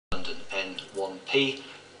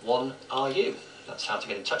P1RU. That's how to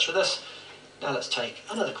get in touch with us. Now let's take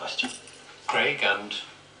another question. Craig and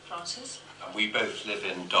Francis. we both live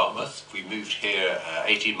in Dartmouth. We moved here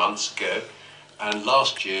 18 months ago, and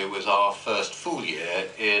last year was our first full year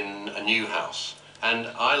in a new house. And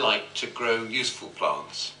I like to grow useful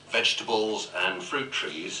plants, vegetables and fruit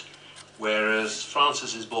trees, whereas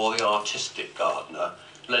Francis is more the artistic gardener,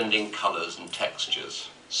 blending colours and textures.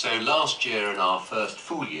 So last year, in our first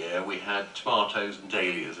full year, we had tomatoes and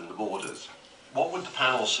dahlias in the borders. What would the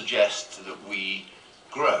panel suggest that we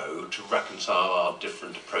grow to reconcile our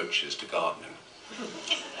different approaches to gardening?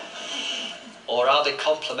 Or are they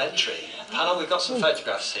complementary? Panel, we've got some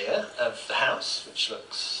photographs here of the house, which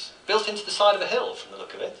looks built into the side of a hill from the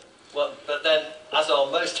look of it. Well, but then, as are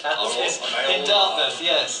most houses in Dartmouth,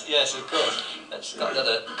 yes, of course. Let's got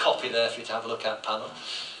another copy there for you to have a look at, panel.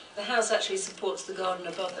 The house actually supports the garden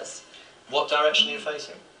above us. What direction are you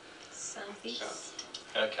facing? Southeast.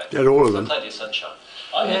 Okay. Get all of them. Plenty of sunshine.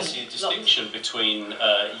 I don't see a distinction between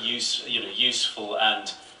useful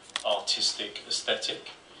and artistic,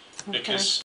 aesthetic, because